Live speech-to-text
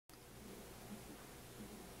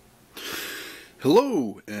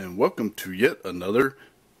Hello and welcome to yet another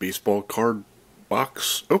baseball card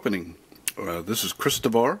box opening. This is Chris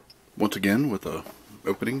DeVar once again with a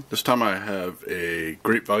opening. This time I have a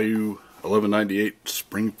Great Value 1198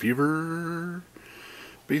 Spring Fever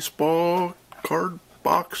baseball card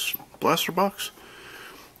box, blaster box.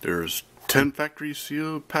 There's 10 factory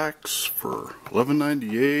sealed packs for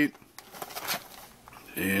 $11.98,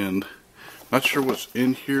 and not sure what's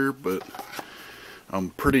in here, but I'm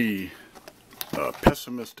pretty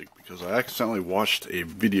pessimistic because I accidentally watched a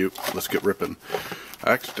video. Let's get ripping.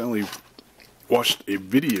 I accidentally watched a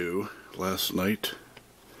video last night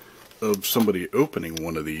of somebody opening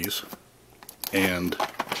one of these, and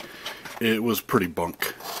it was pretty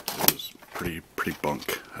bunk. It was pretty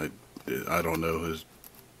bunk. I don't know. It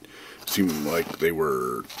seemed like they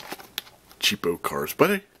were cheapo cards, but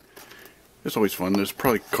hey, it's always fun. There's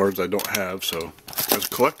probably cards I don't have, so as a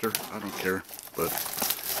collector, I don't care. But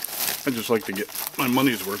I just like to get my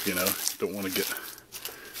money's worth, you know. Don't want to get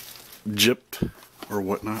gypped or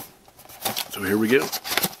whatnot. So here we go.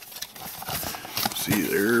 See,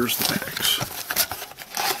 there's the packs.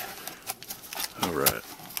 Alright.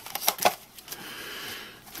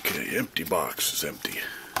 Okay, empty box is empty.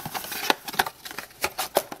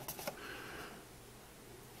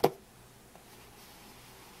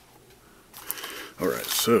 Alright,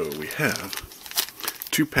 so we have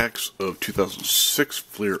 2 packs of 2006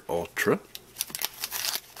 Fleer Ultra,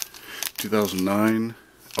 2009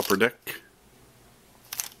 Upper Deck,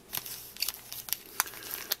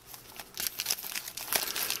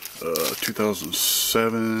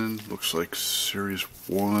 2007 looks like Series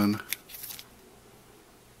 1,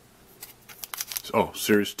 oh,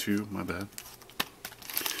 Series 2, my bad,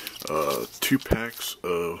 2 packs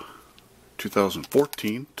of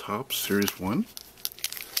 2014 Topps Series 1,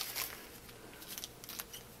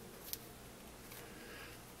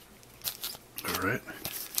 alright,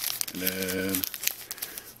 and then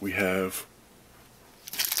we have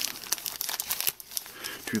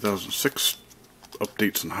 2006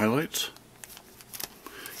 Updates and Highlights,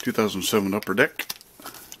 2007 Upper Deck,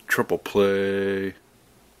 Triple Play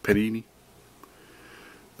Panini.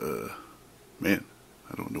 Man,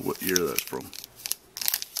 I don't know what year that's from.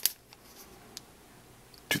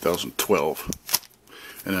 2012.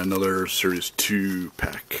 And another Series 2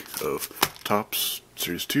 pack of Topps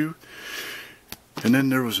Series 2. And then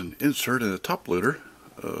there was an insert in a top loader,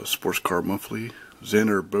 Sports Card Monthly,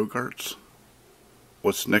 Xander Bogaerts,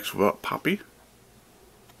 What's Next Without Poppy.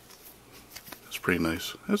 That's pretty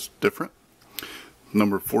nice. That's different.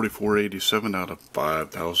 Number 4487 out of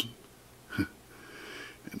 5,000. And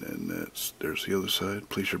then there's the other side.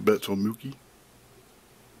 Place your bets on Mookie.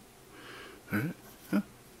 Alright. Yeah,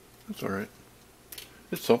 that's alright.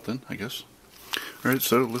 It's something, I guess. Alright,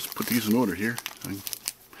 so let's put these in order here.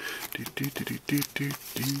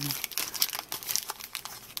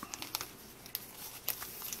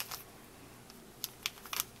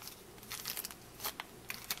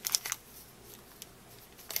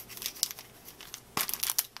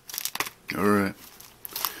 Alright,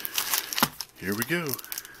 here we go.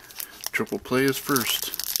 Triple Play is first.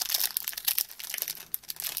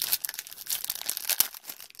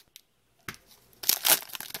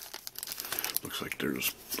 Looks like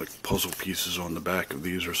there's like puzzle pieces on the back of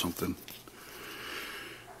these or something.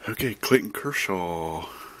 Okay, Clayton Kershaw,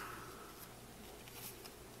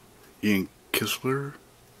 Ian Kinsler,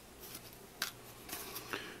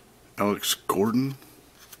 Alex Gordon,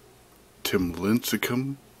 Tim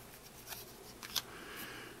Lincecum,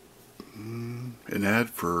 an ad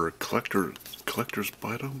for collector's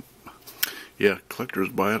binder. Yeah, collector's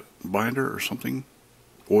binder or something.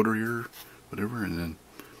 Order your whatever, and then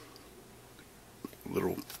a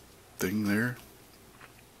little thing there.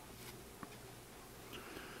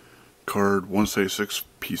 Card 176,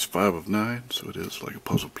 piece 5 of 9, so it is like a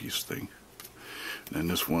puzzle piece thing. And then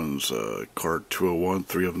this one's card 201,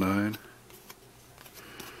 3 of 9.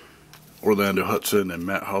 Orlando Hudson and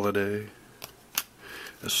Matt Holliday.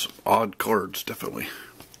 That's some odd cards, definitely.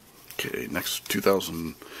 Okay, next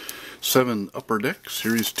 2007 Upper Deck,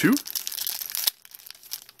 Series 2.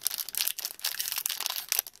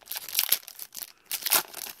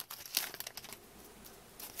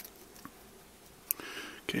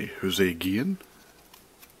 Okay, Jose Guillen,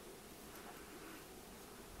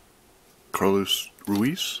 Carlos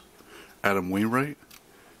Ruiz, Adam Wainwright,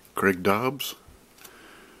 Greg Dobbs,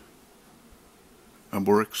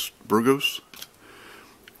 Amborix Burgos,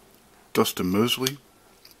 Dustin Mosley,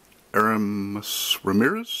 Aramis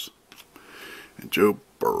Ramirez, and Joe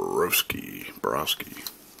Borowski.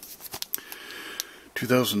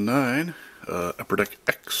 2009 Upper Deck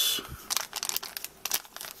X,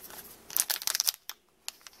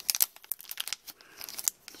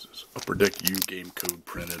 Upper Deck U game code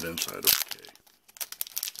printed inside. Okay.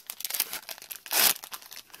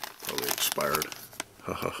 Probably expired.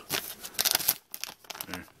 Haha.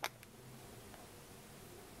 There.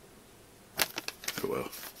 Oh well.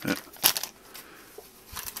 Yeah.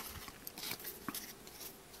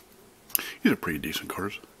 These are pretty decent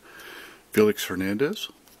cards. Felix Hernandez.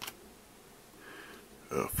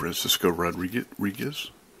 Francisco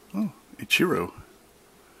Rodriguez. Oh, Ichiro.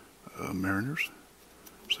 Mariners.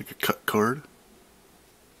 It's like a cut card.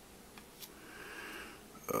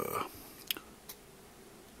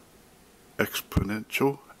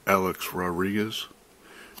 Exponential. Alex Rodriguez.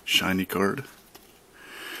 Shiny card.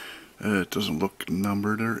 It doesn't look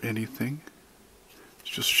numbered or anything. It's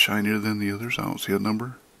just shinier than the others. I don't see a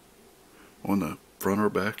number on the front or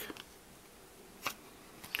back.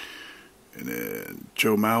 And then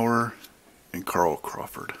Joe Mauer and Carl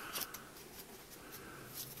Crawford.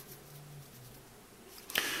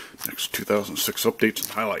 Next, 2006 updates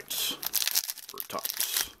and highlights for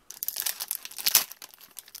Topps.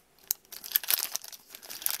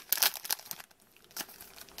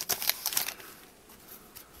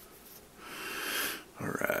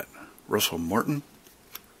 Alright, Russell Martin,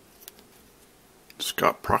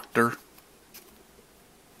 Scott Proctor,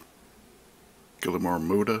 Guillermo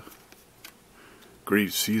Moda,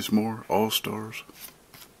 Grady Seasmore, All-Stars,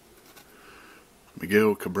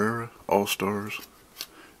 Miguel Cabrera, All-Stars,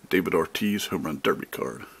 David Ortiz, Home Run Derby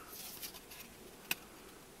card.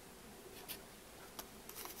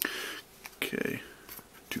 Okay,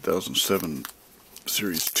 2007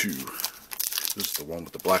 Series 2. This is the one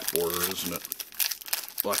with the black border, isn't it?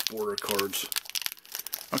 Black border cards.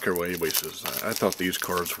 I don't care what anybody says. I thought these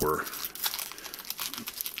cards were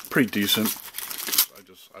pretty decent.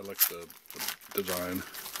 I like the design.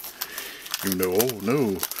 Even though, oh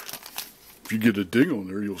no, if you get a ding on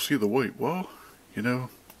there, you'll see the white. Well, you know,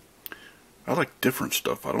 I like different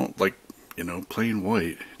stuff. I don't like, you know, plain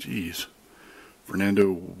white. Jeez.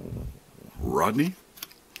 Fernando Rodney,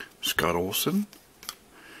 Scott Olson,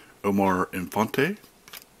 Omar Infante,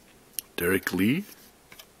 Derek Lee,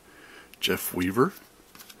 Jeff Weaver,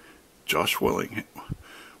 Josh Willingham.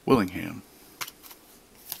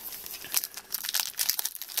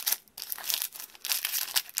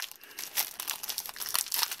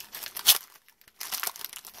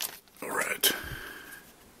 Alright.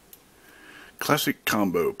 Classic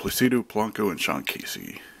combo, Placido Polanco and Sean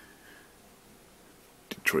Casey.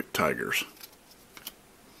 Detroit Tigers.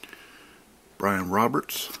 Brian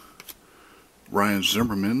Roberts, Ryan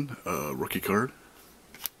Zimmerman, rookie card.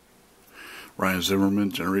 Ryan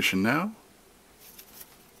Zimmerman, Generation Now.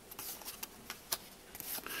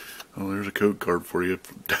 Oh, there's a code card for you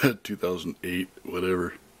from 2008,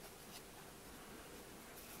 whatever.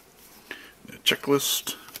 A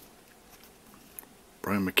checklist.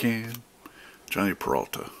 Brian McCann, Johnny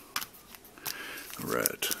Peralta.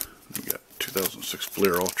 Alright, we got 2006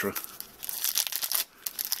 Flair Ultra.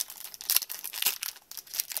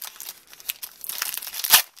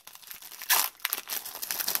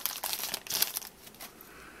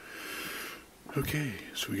 Okay,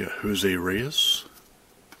 so we got Jose Reyes,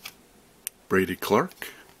 Brady Clark,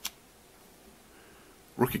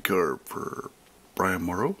 rookie card for Brian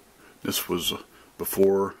Morrow. This was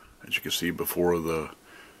before, as you can see, before the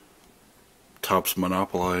Topps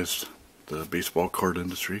monopolized the baseball card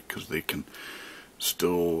industry, because they can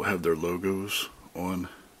still have their logos on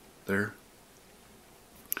there.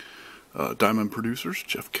 Diamond Producers,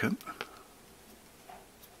 Jeff Kent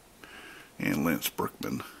and Lance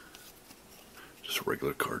Berkman. Just a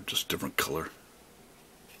regular card, just different color.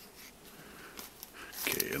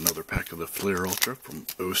 Okay, another pack of the Flair Ultra from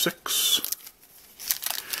 06.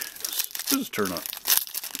 This has turned out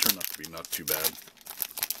to be not too bad.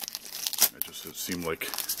 It seemed like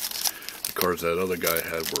the cards that other guy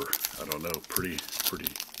had were, I don't know, pretty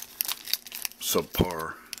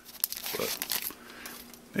subpar. But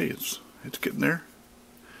hey, it's getting there.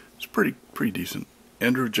 It's pretty decent.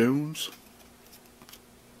 Andrew Jones,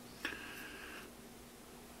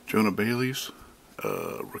 Jonah Bailey's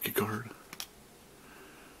rookie card.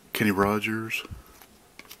 Kenny Rogers,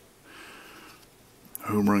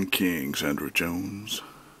 Home Run Kings, Andrew Jones,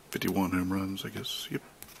 51 home runs, I guess. Yep.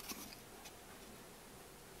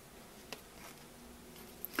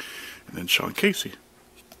 And then Sean Casey.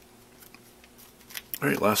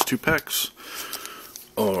 Alright, last two packs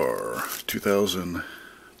are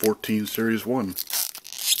 2014 Series 1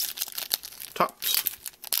 Topps.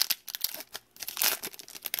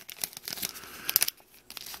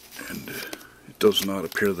 And it does not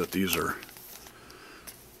appear that these are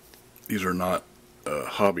not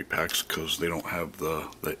hobby packs, because they don't have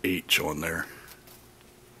the H on there.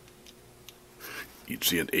 you'd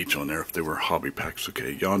see an H on there if they were hobby packs.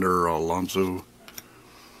 Okay, Yonder Alonso,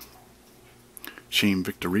 Shane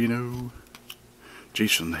Victorino,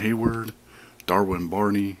 Jason Hayward, Darwin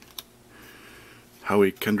Barney,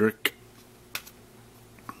 Howie Kendrick,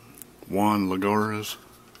 Juan Lagares,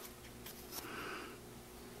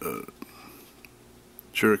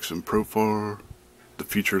 Jurickson Profar, the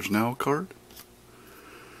Futures Now card,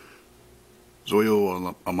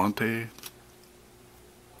 Zoyo Amante,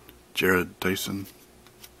 Jared Tyson,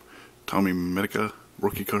 Tommy Medica,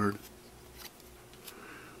 rookie card,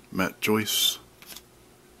 Matt Joyce,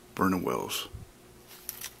 Vernon Wells.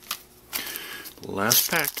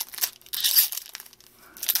 Last pack.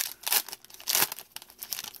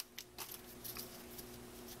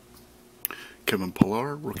 Kevin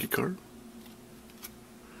Pillar, rookie card.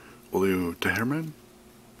 Olio Teherman,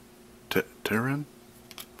 Terran,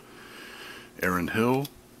 Aaron Hill,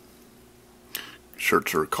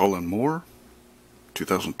 shirts are Colin Moore,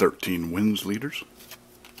 2013 wins leaders,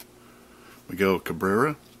 Miguel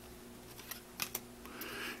Cabrera,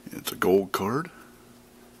 it's a gold card,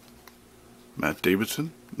 Matt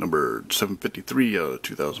Davidson, number 753 out of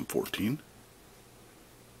 2014,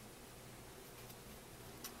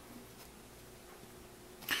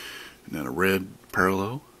 and then a red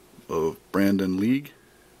parallel of Brandon League.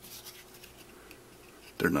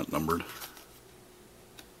 They're not numbered.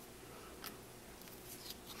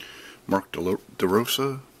 Mark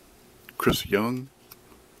DeRosa, Chris Young,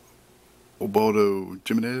 Obaldo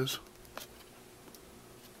Jimenez,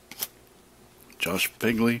 Josh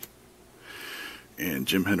Begley, and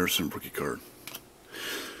Jim Henderson rookie card.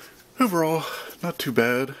 Overall, not too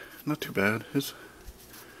bad. Not too bad.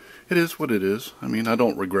 It is what it is. I mean, I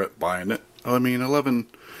don't regret buying it. I mean,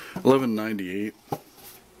 $11.98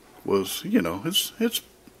 was, you know, it's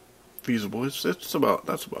feasible. That's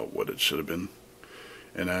about what it should have been.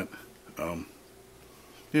 And that,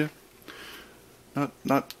 yeah,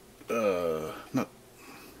 not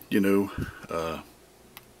you know,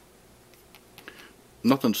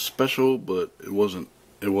 nothing special, but it wasn't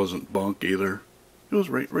bunk either. It was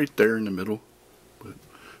right there in the middle. But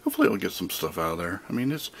hopefully I'll get some stuff out of there. I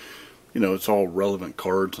mean, it's, you know, it's all relevant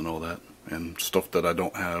cards and all that, and stuff that I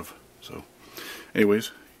don't have. So,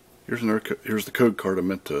 anyways, here's the code card I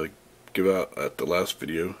meant to give out at the last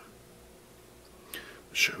video.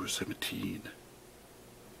 Show 17.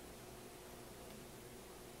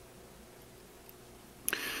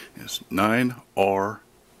 It's 9RHD5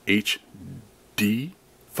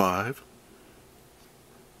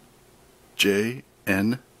 JNTTCHQ.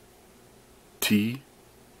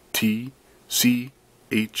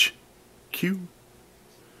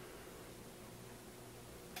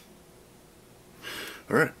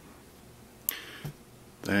 Alright.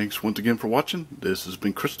 Thanks once again for watching. This has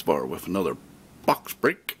been Christopher with another box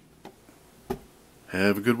break.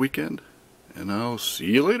 Have a good weekend, and I'll see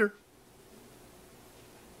you later.